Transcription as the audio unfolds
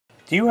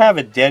Do you have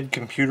a dead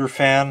computer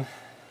fan?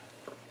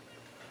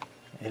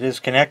 It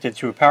is connected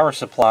to a power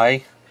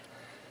supply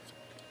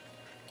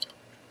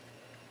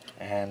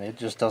and it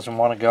just doesn't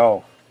want to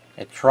go.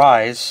 It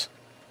tries,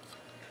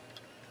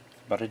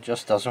 but it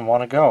just doesn't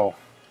want to go.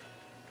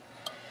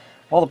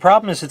 Well, the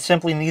problem is it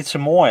simply needs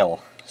some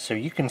oil, so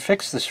you can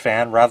fix this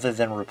fan rather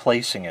than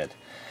replacing it.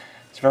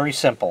 It's very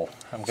simple.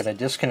 I'm going to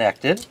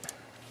disconnect it.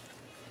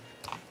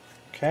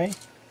 Okay.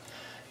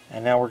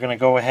 And now we're going to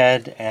go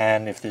ahead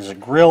and if there's a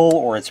grill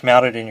or it's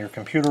mounted in your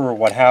computer or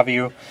what have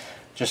you,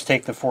 just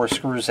take the 4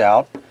 screws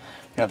out.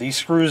 Now these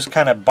screws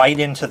kind of bite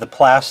into the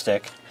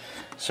plastic,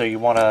 so you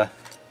want to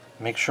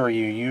make sure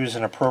you use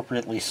an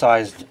appropriately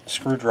sized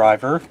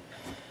screwdriver.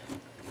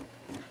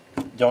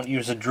 Don't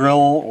use a drill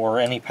or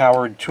any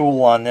powered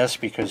tool on this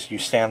because you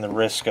stand the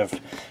risk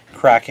of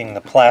cracking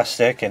the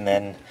plastic and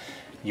then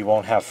you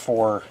won't have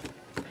 4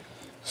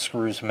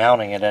 screws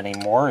mounting it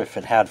anymore if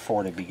it had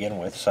 4 to begin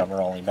with. Some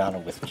are only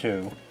mounted with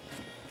 2.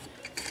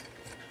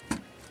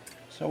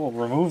 So we'll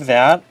remove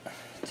that,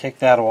 take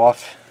that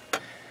off,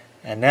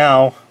 and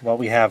now what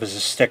we have is a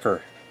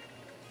sticker.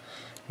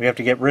 We have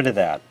to get rid of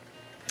that.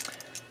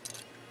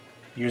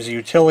 Use a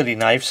utility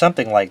knife,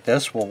 something like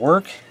this will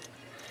work,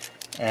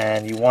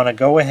 and you want to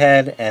go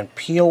ahead and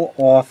peel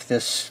off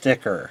this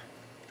sticker.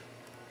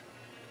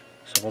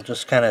 So we'll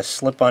just kind of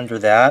slip under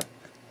that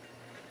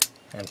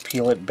and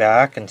peel it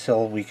back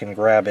until we can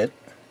grab it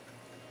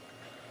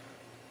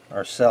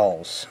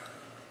ourselves.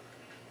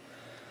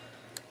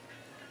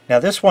 Now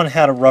this one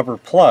had a rubber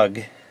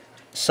plug.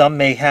 Some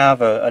may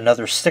have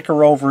another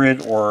sticker over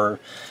it or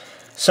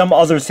some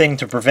other thing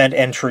to prevent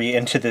entry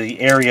into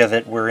the area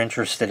that we're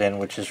interested in,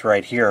 which is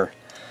right here.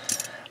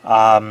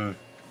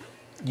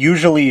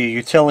 Usually a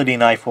utility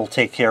knife will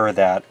take care of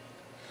that.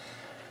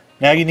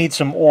 Now you need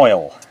some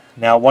oil.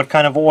 Now what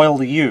kind of oil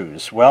to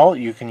use? Well,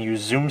 you can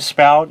use Zoom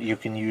Spout, you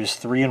can use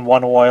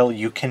 3-in-1 oil,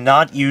 you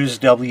cannot use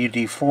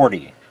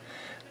WD-40.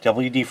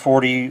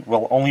 WD-40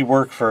 will only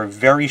work for a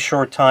very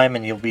short time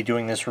and you'll be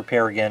doing this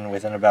repair again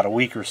within about a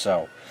week or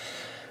so.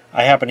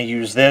 I happen to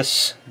use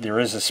this. There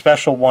is a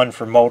special one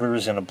for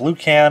motors in a blue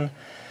can,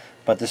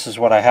 but this is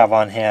what I have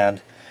on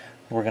hand.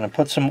 We're going to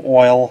put some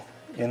oil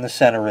in the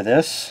center of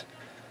this.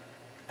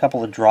 A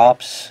couple of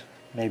drops,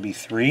 maybe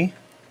 3.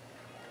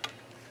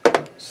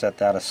 Set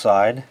that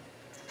aside.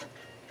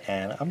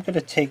 And I'm going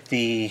to take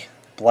the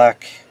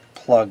black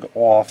plug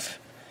off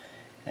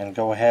and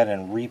go ahead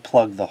and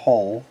re-plug the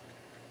hole.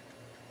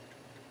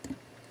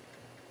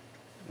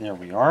 There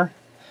we are.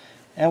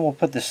 And we'll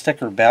put the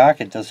sticker back.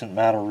 It doesn't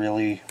matter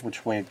really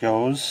which way it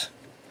goes.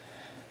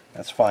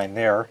 That's fine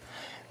there.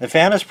 The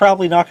fan is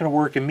probably not going to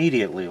work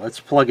immediately. Let's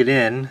plug it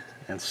in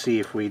and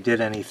see if we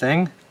did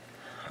anything.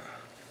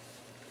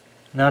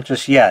 Not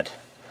just yet.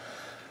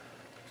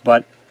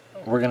 But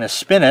we're going to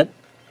spin it.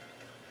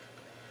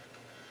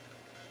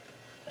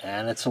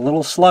 And it's a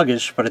little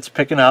sluggish, but it's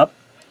picking up.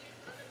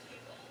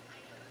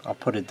 I'll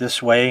put it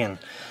this way, and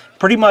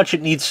pretty much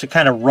it needs to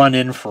kind of run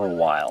in for a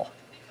while.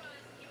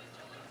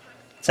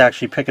 It's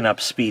actually picking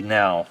up speed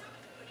now.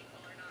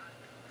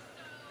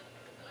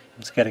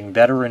 It's getting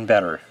better and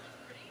better.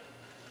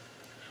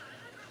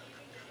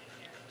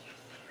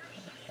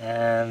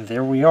 And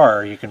there we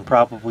are. You can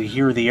probably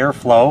hear the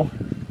airflow.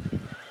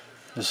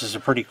 This is a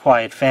pretty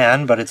quiet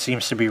fan, but it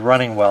seems to be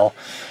running well.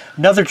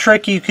 Another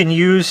trick you can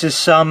use is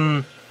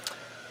some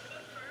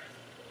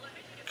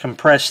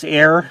compressed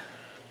air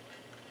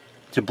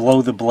to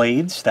blow the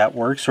blades. That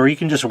works, or you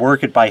can just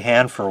work it by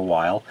hand for a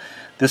while.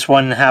 This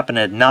one happened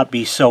to not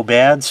be so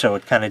bad, so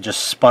it kind of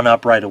just spun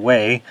up right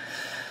away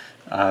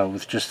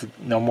with just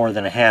no more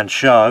than a hand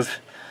shove.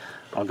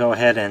 I'll go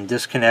ahead and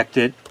disconnect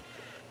it.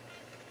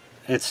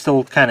 It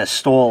still kind of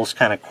stalls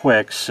kind of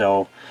quick,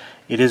 so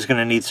it is going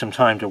to need some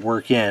time to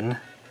work in.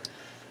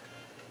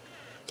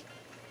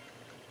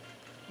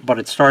 But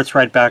it starts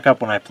right back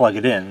up when I plug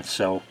it in,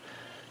 so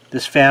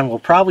this fan will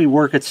probably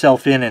work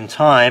itself in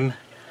time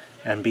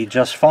and be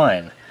just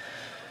fine.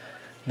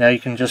 Now you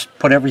can just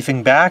put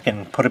everything back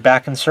and put it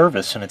back in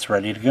service and it's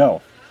ready to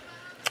go.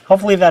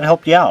 Hopefully that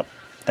helped you out.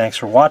 Thanks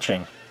for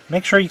watching.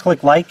 Make sure you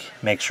click like,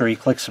 make sure you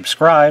click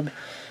subscribe,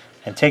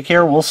 and take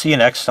care. We'll see you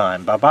next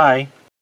time. Bye-bye.